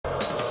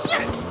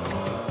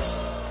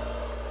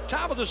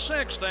Top of the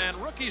 6th, and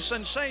rookie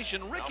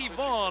sensation Ricky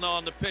Vaughn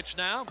on the pitch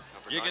now.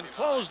 You can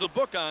close the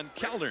book on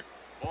Kellner.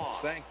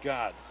 Thank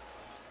God.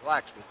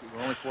 Relax, Ricky.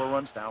 We're only 4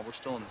 runs down. We're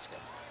still in this game.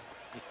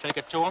 You take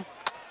it to him.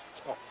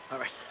 Oh, all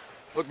right.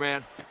 Look,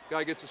 man,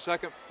 guy gets a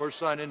second, first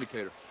sign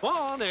indicator.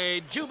 Vaughn,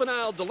 a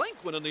juvenile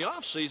delinquent in the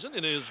offseason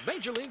in his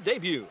major league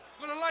debut.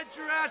 I'm gonna light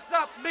your ass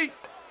up, meat.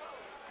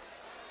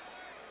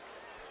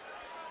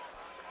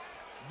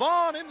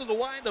 Vaughn into the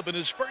windup in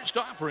his first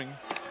offering.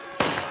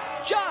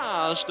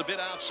 Just a bit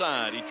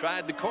outside. He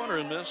tried the corner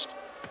and missed.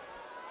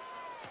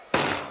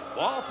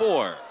 Ball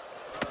 4.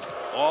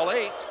 Ball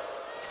 8.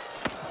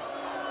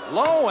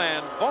 Low,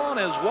 and Vaughn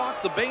has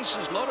walked the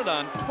bases loaded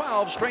on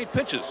 12 straight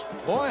pitches.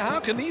 Boy,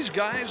 how can these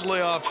guys lay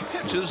off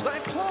pitches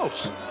that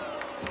close?